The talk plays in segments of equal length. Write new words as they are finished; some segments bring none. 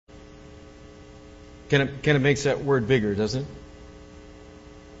kind of makes that word bigger, doesn't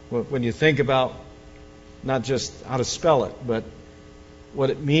it? When you think about not just how to spell it, but what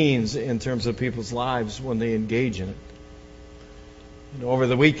it means in terms of people's lives when they engage in it. Over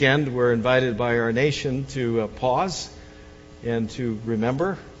the weekend, we're invited by our nation to pause and to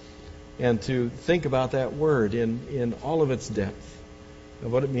remember and to think about that word in all of its depth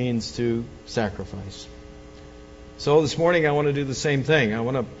of what it means to sacrifice. So this morning I want to do the same thing. I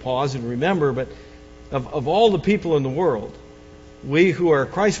want to pause and remember, but of all the people in the world, we who are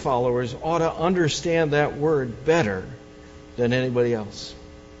Christ followers ought to understand that word better than anybody else.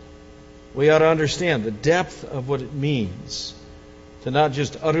 We ought to understand the depth of what it means to not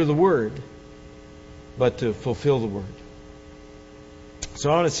just utter the word, but to fulfill the word.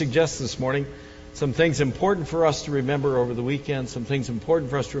 So I want to suggest this morning some things important for us to remember over the weekend, some things important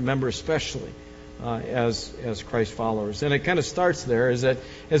for us to remember especially as Christ followers. And it kind of starts there, is that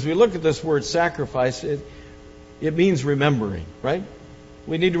as we look at this word sacrifice, it means remembering, right?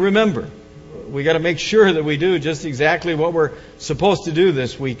 We need to remember. We got to make sure that we do just exactly what we're supposed to do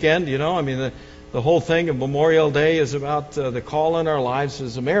this weekend. I mean, the whole thing of Memorial Day is about the call in our lives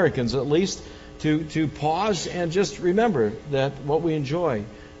as Americans, at least, to pause and just remember that what we enjoy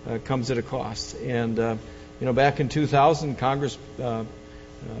comes at a cost. And back in 2000, Congress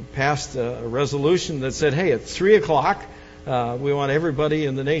passed a resolution that said, hey, at 3 o'clock, we want everybody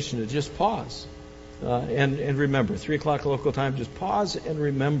in the nation to just pause and remember. 3 o'clock local time, just pause and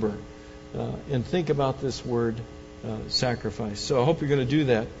remember and think about this word sacrifice. So I hope you're going to do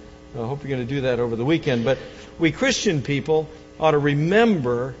that. I hope you're going to do that over the weekend. But we Christian people ought to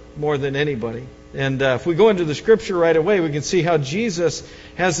remember more than anybody. And if we go into the Scripture right away, we can see how Jesus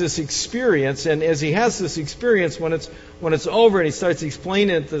has this experience. And as he has this experience, when it's over and he starts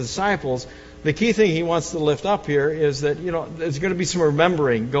explaining it to the disciples, the key thing he wants to lift up here is that, there's going to be some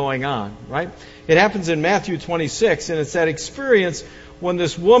remembering going on, right? It happens in Matthew 26, and it's that experience when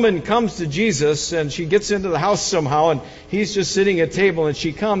this woman comes to Jesus, and she gets into the house somehow, and he's just sitting at table, and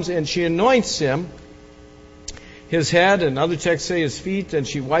she comes and she anoints him, his head, and other texts say his feet, and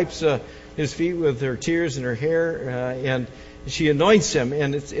she wipes his feet with her tears and her hair, and she anoints him,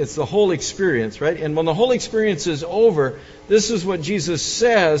 and it's the whole experience, right? And when the whole experience is over, this is what Jesus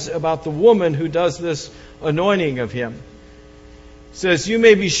says about the woman who does this anointing of him. He says, you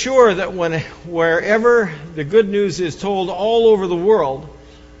may be sure that wherever the good news is told all over the world,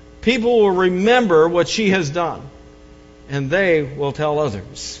 people will remember what she has done, and they will tell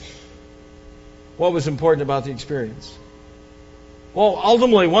others. What was important about the experience? Well,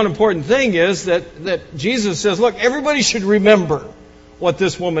 ultimately, one important thing is that Jesus says, look, everybody should remember what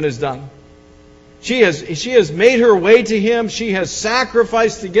this woman has done. She has made her way to him. She has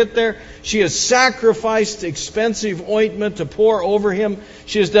sacrificed to get there. She has sacrificed expensive ointment to pour over him.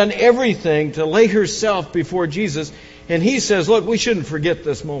 She has done everything to lay herself before Jesus. And he says, look, we shouldn't forget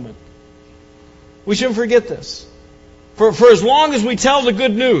this moment. We shouldn't forget this. For as long as we tell the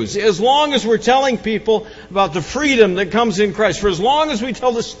good news, as long as we're telling people about the freedom that comes in Christ, for as long as we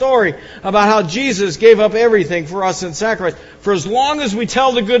tell the story about how Jesus gave up everything for us in sacrifice, for as long as we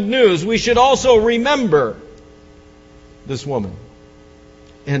tell the good news, we should also remember this woman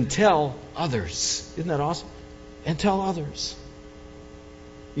and tell others. Isn't that awesome? And tell others.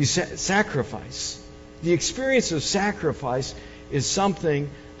 You sacrifice. The experience of sacrifice is something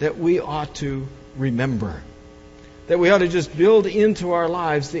that we ought to remember. That we ought to just build into our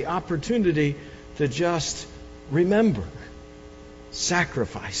lives the opportunity to just remember.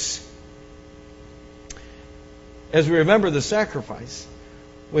 Sacrifice. As we remember the sacrifice,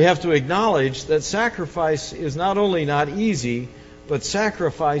 we have to acknowledge that sacrifice is not only not easy, but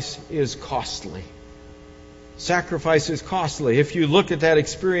sacrifice is costly. Sacrifice is costly. If you look at that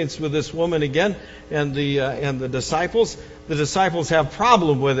experience with this woman again and the disciples have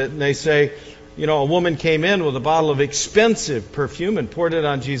problem with it, and they say, a woman came in with a bottle of expensive perfume and poured it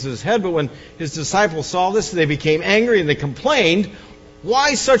on Jesus' head. But when his disciples saw this, they became angry and they complained,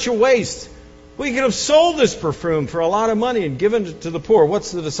 why such a waste? We could have sold this perfume for a lot of money and given it to the poor.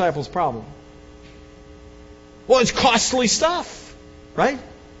 What's the disciples' problem? Well, it's costly stuff, right?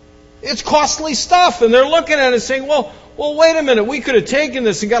 It's costly stuff. And they're looking at it saying, well, wait a minute. We could have taken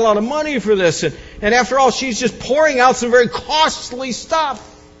this and got a lot of money for this. And after all, she's just pouring out some very costly stuff.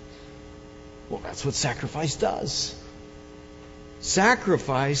 Well, that's what sacrifice does.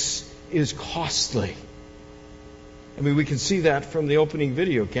 Sacrifice is costly. I mean, we can see that from the opening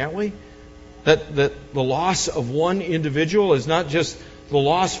video, can't we? That the loss of one individual is not just the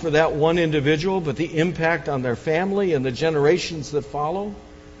loss for that one individual, but the impact on their family and the generations that follow.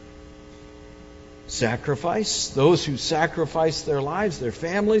 Sacrifice, those who sacrifice their lives, their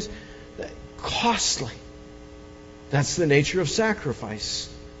families, costly. That's the nature of sacrifice.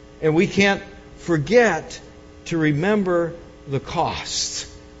 And we can't forget to remember the cost.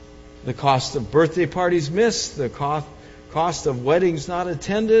 The cost of birthday parties missed, the cost of weddings not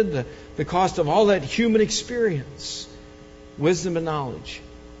attended, the cost of all that human experience, wisdom and knowledge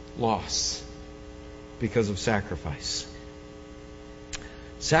lost because of sacrifice.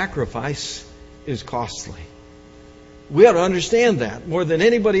 Sacrifice is costly. We ought to understand that more than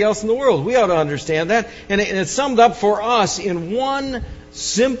anybody else in the world. We ought to understand that. And it's summed up for us in one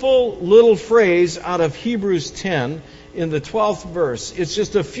simple little phrase out of Hebrews 10 in the 12th verse. It's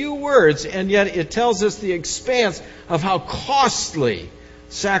just a few words, and yet it tells us the expanse of how costly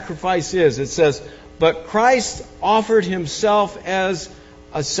sacrifice is. It says, "But Christ offered himself as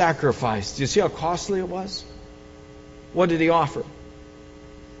a sacrifice." Do you see how costly it was? What did he offer?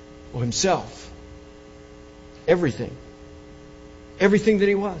 Well, himself. Everything. Everything that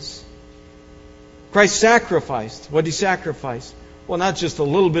he was. Christ sacrificed. What did he sacrifice? Well, not just a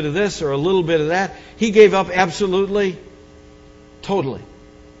little bit of this or a little bit of that. He gave up absolutely, totally,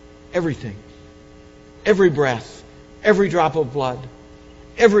 everything. Every breath, every drop of blood,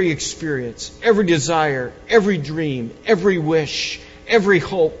 every experience, every desire, every dream, every wish, every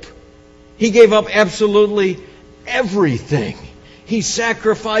hope. He gave up absolutely everything. He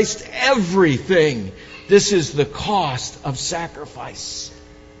sacrificed everything. This is the cost of sacrifice.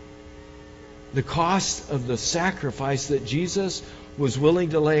 The cost of the sacrifice that Jesus was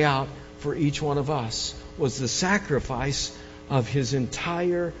willing to lay out for each one of us was the sacrifice of his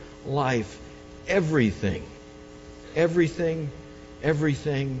entire life. Everything. Everything.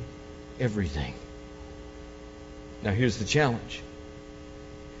 Everything. Everything. Now here's the challenge.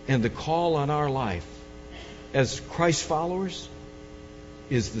 And the call on our life as Christ followers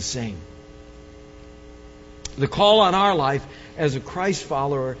is the same. The call on our life as a Christ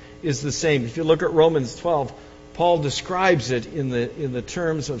follower is the same. If you look at Romans 12, Paul describes it in the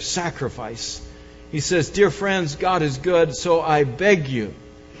terms of sacrifice. He says, "Dear friends, God is good, so I beg you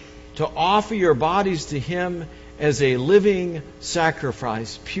to offer your bodies to him as a living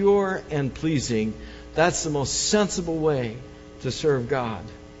sacrifice, pure and pleasing." That's the most sensible way to serve God.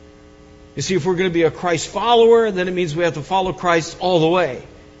 You see, if we're going to be a Christ follower, then it means we have to follow Christ all the way.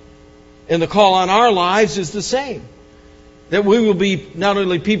 And the call on our lives is the same. That we will be not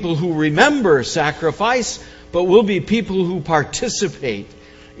only people who remember sacrifice, but we'll be people who participate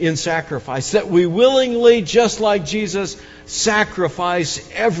in sacrifice. That we willingly, just like Jesus, sacrifice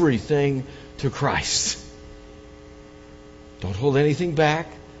everything to Christ. Don't hold anything back.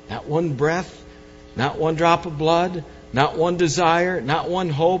 Not one breath, not one drop of blood, not one desire, not one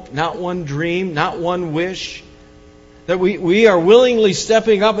hope, not one dream, not one wish. That we are willingly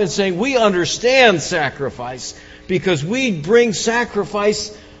stepping up and saying, we understand sacrifice because we bring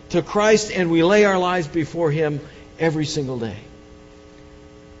sacrifice to Christ and we lay our lives before him every single day.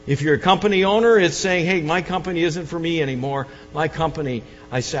 If you're a company owner, it's saying, hey, my company isn't for me anymore. My company,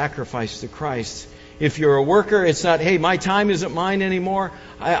 I sacrifice to Christ. If you're a worker, it's not, hey, my time isn't mine anymore.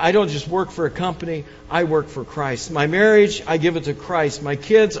 I don't just work for a company. I work for Christ. My marriage, I give it to Christ. My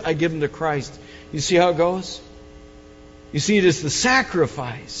kids, I give them to Christ. You see how it goes? You see, it is the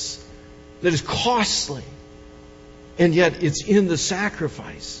sacrifice that is costly. And yet it's in the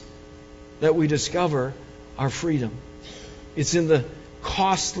sacrifice that we discover our freedom. It's in the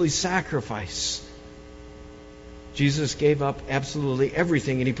costly sacrifice. Jesus gave up absolutely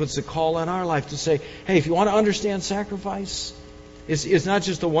everything, and he puts the call on our life to say, hey, if you want to understand sacrifice, it's not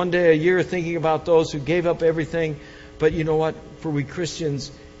just a one day a year thinking about those who gave up everything, but you know what? For we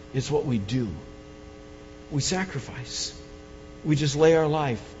Christians, it's what we do. We sacrifice. We just lay our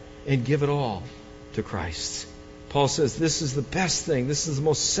life and give it all to Christ. Paul says this is the best thing. This is the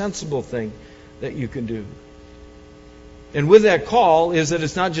most sensible thing that you can do. And with that call is that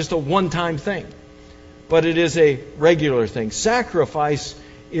it's not just a one-time thing, but it is a regular thing. Sacrifice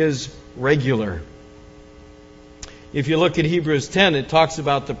is regular. If you look at Hebrews 10, it talks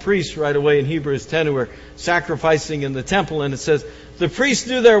about the priests right away in Hebrews 10 who were sacrificing in the temple. And it says, the priests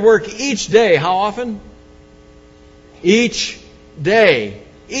do their work each day. How often? Each day.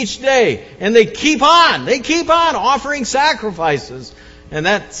 Each day. And they keep on. They keep on offering sacrifices. And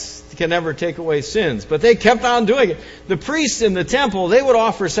that can never take away sins. But they kept on doing it. The priests in the temple, they would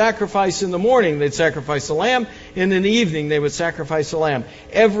offer sacrifice in the morning. They'd sacrifice a lamb. And in the evening, they would sacrifice a lamb.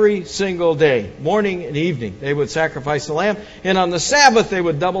 Every single day. Morning and evening, they would sacrifice a lamb. And on the Sabbath, they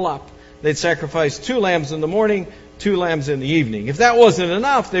would double up. They'd sacrifice 2 lambs in the morning, 2 lambs in the evening. If that wasn't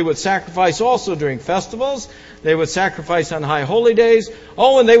enough, they would sacrifice also during festivals. They would sacrifice on high holy days.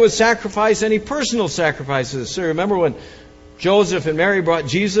 Oh, and they would sacrifice any personal sacrifices. So remember when Joseph and Mary brought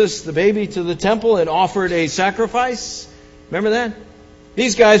Jesus, the baby, to the temple and offered a sacrifice. Remember that?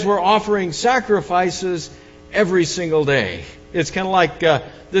 These guys were offering sacrifices every single day. It's kind of like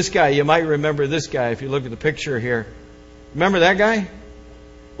this guy. You might remember this guy if you look at the picture here. Remember that guy?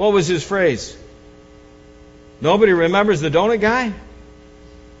 What was his phrase? Nobody remembers the donut guy?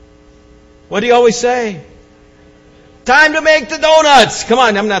 What do you always say? Time to make the donuts! Come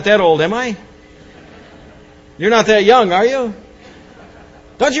on, I'm not that old, am I? You're not that young, are you?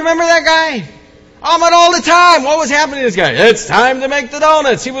 Don't you remember that guy? I'm on all the time. What was happening to this guy? It's time to make the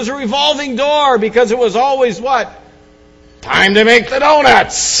donuts. He was a revolving door because it was always what? Time to make the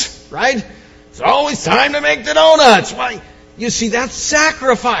donuts. Right? It's always time to make the donuts. Why? You see, that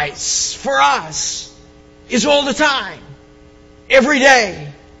sacrifice for us is all the time. Every day.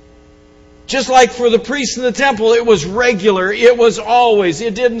 Just like for the priests in the temple, it was regular. It was always.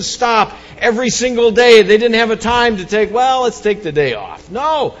 It didn't stop every single day. They didn't have a time to take, well, let's take the day off.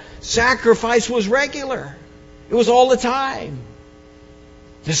 No. Sacrifice was regular. It was all the time.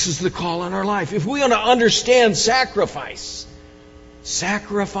 This is the call on our life. If we want to understand sacrifice,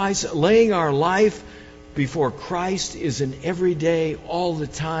 laying our life before Christ is an everyday, all the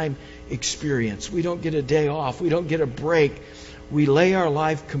time experience. We don't get a day off. We don't get a break. We lay our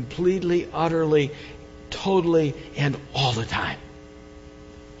life completely, utterly, totally, and all the time.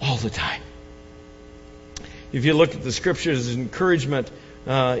 All the time. If you look at the Scriptures' encouragement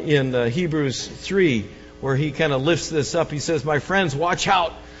in Hebrews 3, where he kind of lifts this up, he says, my friends, watch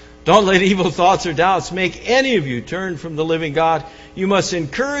out. Don't let evil thoughts or doubts make any of you turn from the living God. You must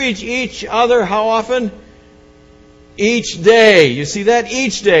encourage each other how often? Each day. You see that?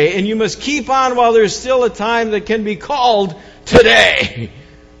 Each day. And you must keep on while there's still a time that can be called today.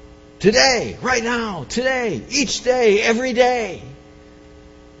 Today. Right now. Today. Each day. Every day.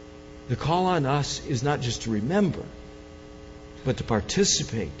 The call on us is not just to remember, but to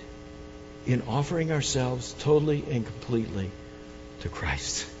participate in offering ourselves totally and completely to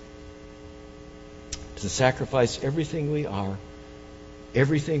Christ. To sacrifice everything we are,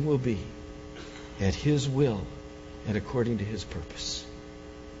 everything will be, at His will and according to His purpose.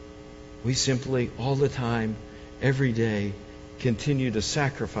 We simply, all the time, every day, continue to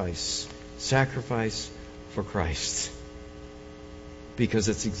sacrifice for Christ. Because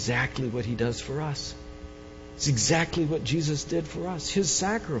it's exactly what He does for us. It's exactly what Jesus did for us. His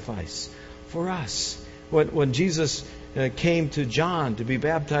sacrifice for us. When Jesus came to John to be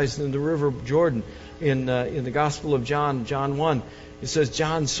baptized in the river of Jordan, in the Gospel of John, John 1, it says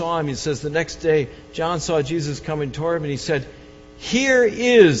John saw Him. He says the next day John saw Jesus coming toward him and he said, here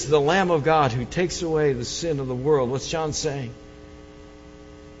is the Lamb of God who takes away the sin of the world. What's John saying?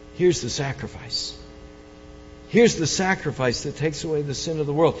 Here's the sacrifice. Here's the sacrifice that takes away the sin of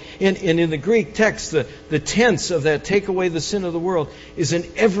the world. And in the Greek text, the tense of that take away the sin of the world is an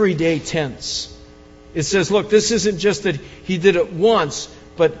everyday tense. It says, look, this isn't just that He did it once,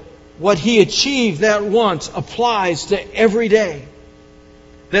 but what He achieved that once applies to every day.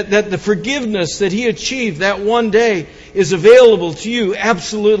 That the forgiveness that He achieved that one day is available to you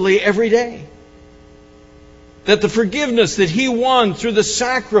absolutely every day. That the forgiveness that He won through the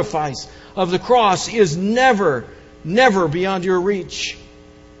sacrifice of the cross is never, never beyond your reach.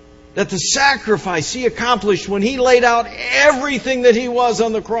 That the sacrifice He accomplished when He laid out everything that He was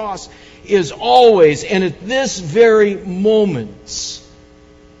on the cross is always and at this very moment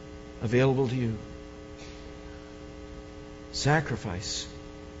available to you. Sacrifice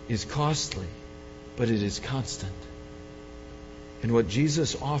is costly, but it is constant. And what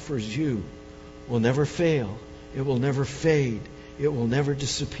Jesus offers you will never fail. It will never fade. It will never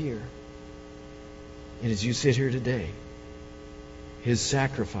disappear. And as you sit here today, His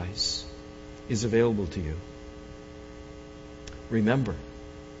sacrifice is available to you. Remember,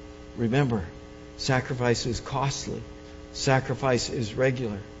 sacrifice is costly. Sacrifice is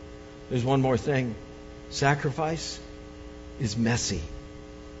regular. There's one more thing. Sacrifice is messy.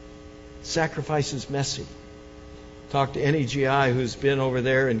 Sacrifice is messy. Talk to any GI who's been over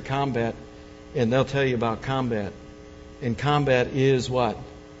there in combat, and they'll tell you about combat. And combat is what?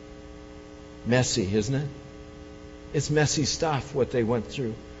 Messy, isn't it? It's messy stuff, what they went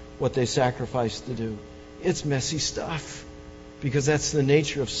through, what they sacrificed to do. It's messy stuff, because that's the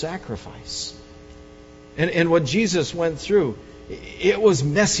nature of sacrifice. And what Jesus went through, it was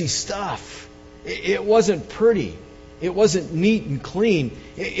messy stuff. It wasn't pretty. It wasn't neat and clean.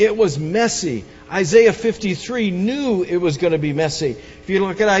 It was messy. Isaiah 53 knew it was going to be messy. If you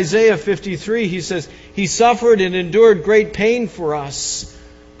look at Isaiah 53, he says, He suffered and endured great pain for us,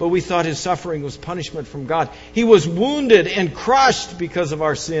 but we thought His suffering was punishment from God. He was wounded and crushed because of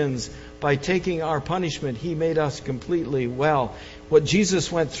our sins, by taking our punishment, He made us completely well. What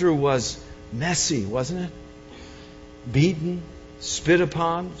Jesus went through was messy, wasn't it? Beaten, spit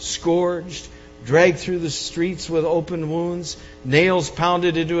upon, scourged, dragged through the streets with open wounds, nails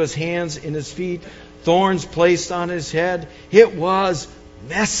pounded into His hands and His feet, thorns placed on His head. It was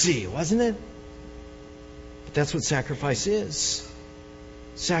messy, wasn't it? But that's what sacrifice is.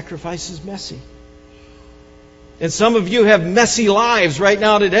 Sacrifice is messy. And some of you have messy lives right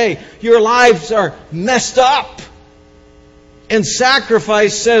now today. Your lives are messed up. And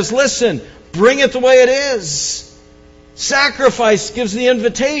sacrifice says, listen, bring it the way it is. Sacrifice gives the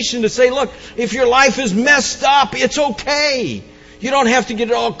invitation to say, look, if your life is messed up, it's okay. You don't have to get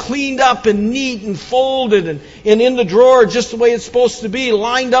it all cleaned up and neat and folded and in the drawer just the way it's supposed to be,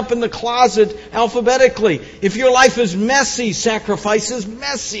 lined up in the closet alphabetically. If your life is messy, sacrifice is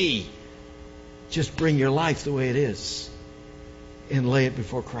messy. Just bring your life the way it is and lay it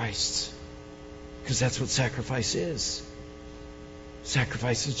before Christ. Because that's what sacrifice is.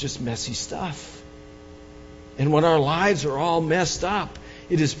 Sacrifice is just messy stuff. And when our lives are all messed up,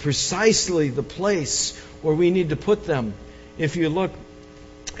 it is precisely the place where we need to put them. If you look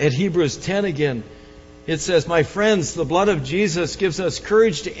at Hebrews 10 again, it says, my friends, the blood of Jesus gives us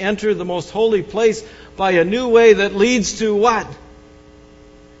courage to enter the most holy place by a new way that leads to what?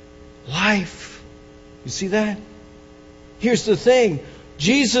 Life. You see that? Here's the thing.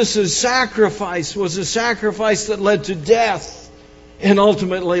 Jesus' sacrifice was a sacrifice that led to death and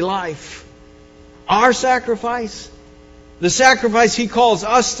ultimately life. Our sacrifice, the sacrifice He calls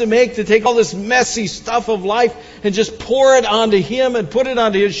us to make, to take all this messy stuff of life and just pour it onto Him and put it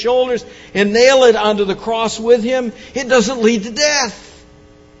onto His shoulders and nail it onto the cross with Him, it doesn't lead to death.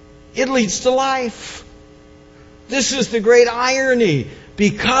 It leads to life. This is the great irony.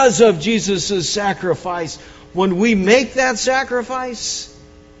 Because of Jesus' sacrifice, when we make that sacrifice,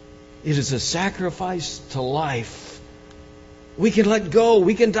 it is a sacrifice to life. We can let go.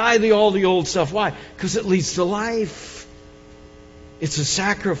 We can die to all the old stuff. Why? Because it leads to life. It's a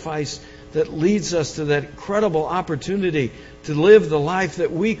sacrifice that leads us to that incredible opportunity to live the life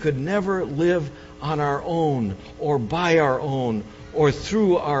that we could never live on our own or by our own or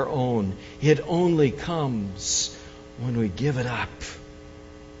through our own. It only comes when we give it up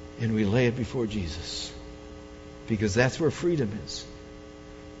and we lay it before Jesus. Because that's where freedom is.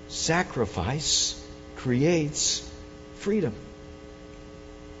 Sacrifice creates freedom.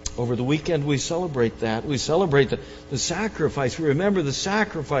 Over the weekend we celebrate that. We celebrate the sacrifice. We remember the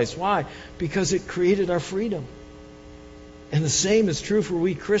sacrifice. Why? Because it created our freedom. And the same is true for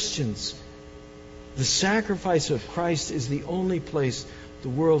we Christians. The sacrifice of Christ is the only place the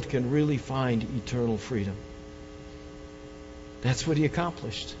world can really find eternal freedom. That's what He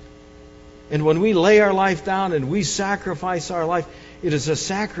accomplished. And when we lay our life down and we sacrifice our life, it is a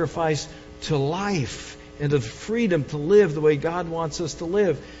sacrifice to life and of freedom to live the way God wants us to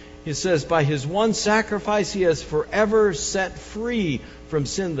live. It says, by His one sacrifice, He has forever set free from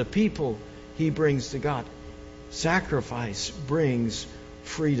sin the people He brings to God. Sacrifice brings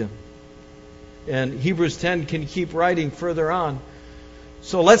freedom. And Hebrews 10 can keep writing further on.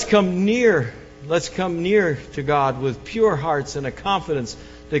 So let's come near. Let's come near to God with pure hearts and a confidence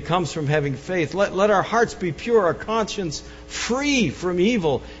that comes from having faith. Let our hearts be pure, our conscience free from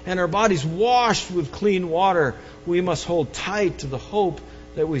evil, and our bodies washed with clean water. We must hold tight to the hope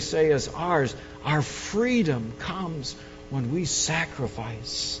that we say is ours. Our freedom comes when we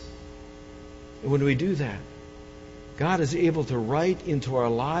sacrifice. And when we do that, God is able to write into our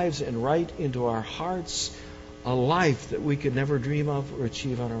lives and write into our hearts a life that we could never dream of or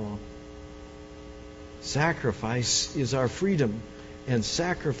achieve on our own. Sacrifice is our freedom, and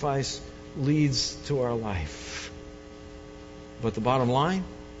sacrifice leads to our life. But the bottom line,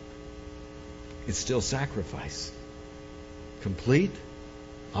 it's still sacrifice. Complete,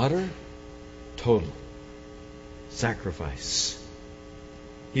 utter, total sacrifice.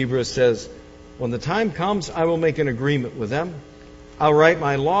 Hebrews says, when the time comes, I will make an agreement with them. I'll write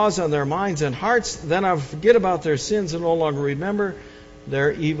my laws on their minds and hearts. Then I'll forget about their sins and no longer remember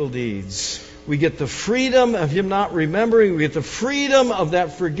their evil deeds. We get the freedom of Him not remembering. We get the freedom of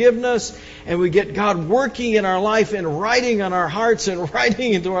that forgiveness. And we get God working in our life and writing on our hearts and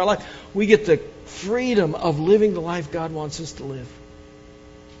writing into our life. We get the freedom of living the life God wants us to live.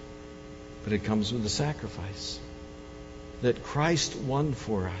 But it comes with a sacrifice that Christ won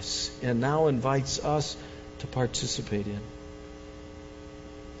for us and now invites us to participate in.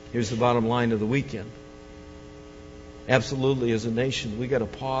 Here's the bottom line of the weekend. Absolutely, as a nation, we got to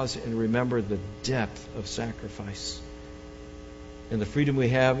pause and remember the depth of sacrifice. And the freedom we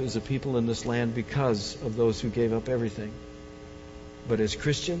have as a people in this land because of those who gave up everything. But as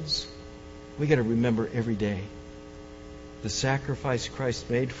Christians, We got to remember every day the sacrifice Christ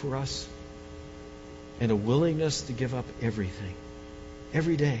made for us and a willingness to give up everything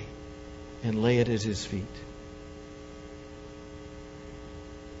every day and lay it at His feet.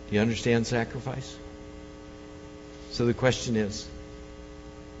 Do you understand sacrifice? So the question is,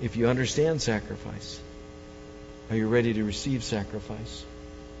 if you understand sacrifice, are you ready to receive sacrifice?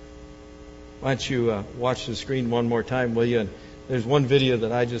 Why don't you watch the screen one more time, will you? And there's one video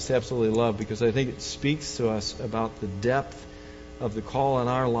that I just absolutely love because I think it speaks to us about the depth of the call in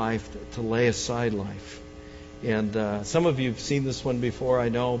our life to lay aside life. And some of you have seen this one before, I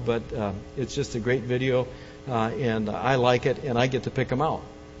know, but it's just a great video, and I like it, and I get to pick them out.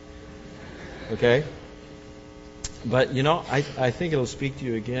 Okay? But, you know, I think it'll speak to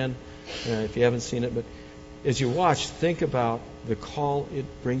you again if you haven't seen it. But as you watch, think about the call it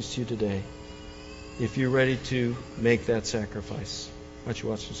brings to you today. If you're ready to make that sacrifice. Why don't you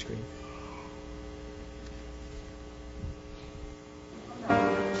watch the screen?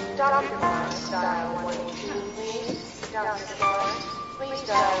 Dr. Marks, dial 112, please. Dr. Marks, please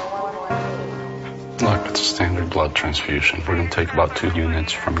dial 112. Look, it's a standard blood transfusion. We're going to take about 2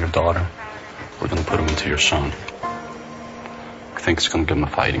 units from your daughter. We're going to put them into your son. I think it's going to give him a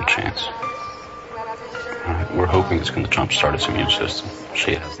fighting chance. All right, we're hoping it's going to jumpstart his immune system.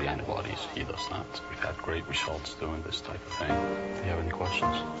 She has the antibodies. He does not. We've had great results doing this type of thing. Do you have any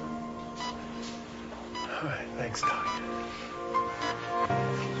questions? All right, thanks, Doc.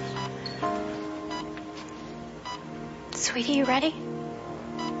 Sweetie, you ready?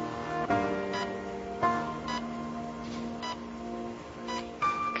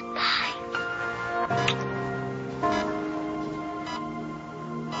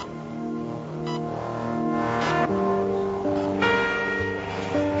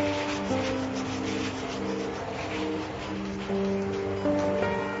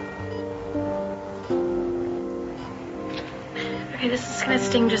 Okay, this is gonna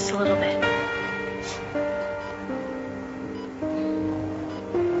sting just a little bit.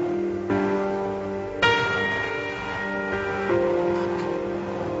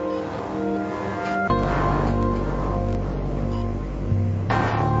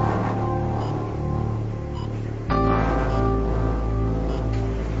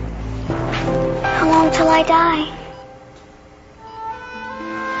 How long till I die?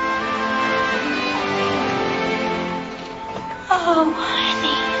 Oh,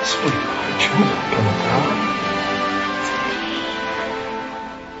 honey. Sweetheart, you're not gonna die.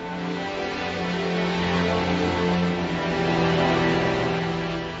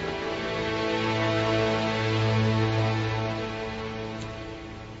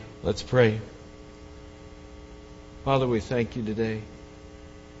 Let's pray. Father, we thank you today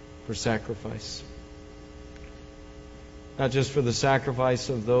for sacrifice. Not just for the sacrifice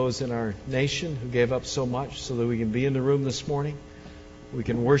of those in our nation who gave up so much so that we can be in the room this morning. We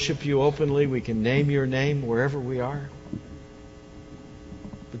can worship you openly. We can name your name wherever we are.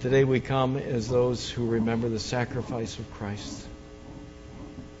 But today we come as those who remember the sacrifice of Christ.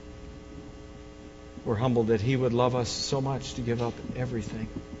 We're humbled that He would love us so much to give up everything.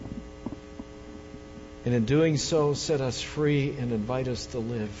 And in doing so, set us free and invite us to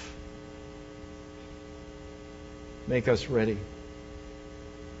live. Make us ready.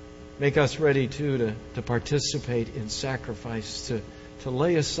 Make us ready, too, to participate in sacrifice, to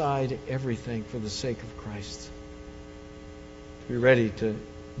lay aside everything for the sake of Christ. To be ready to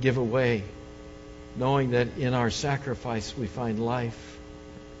give away, knowing that in our sacrifice we find life.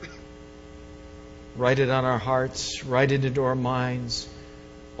 Write it on our hearts, write it into our minds,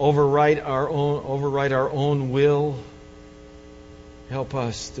 overwrite our own will. Help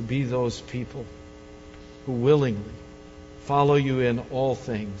us to be those people who willingly follow you in all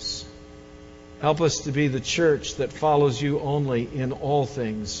things. Help us to be the church that follows you only in all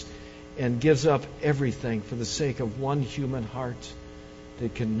things and gives up everything for the sake of one human heart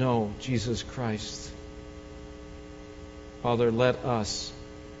that can know Jesus Christ. Father, let us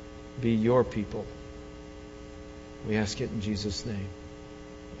be your people. We ask it in Jesus' name.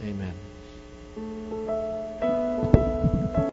 Amen.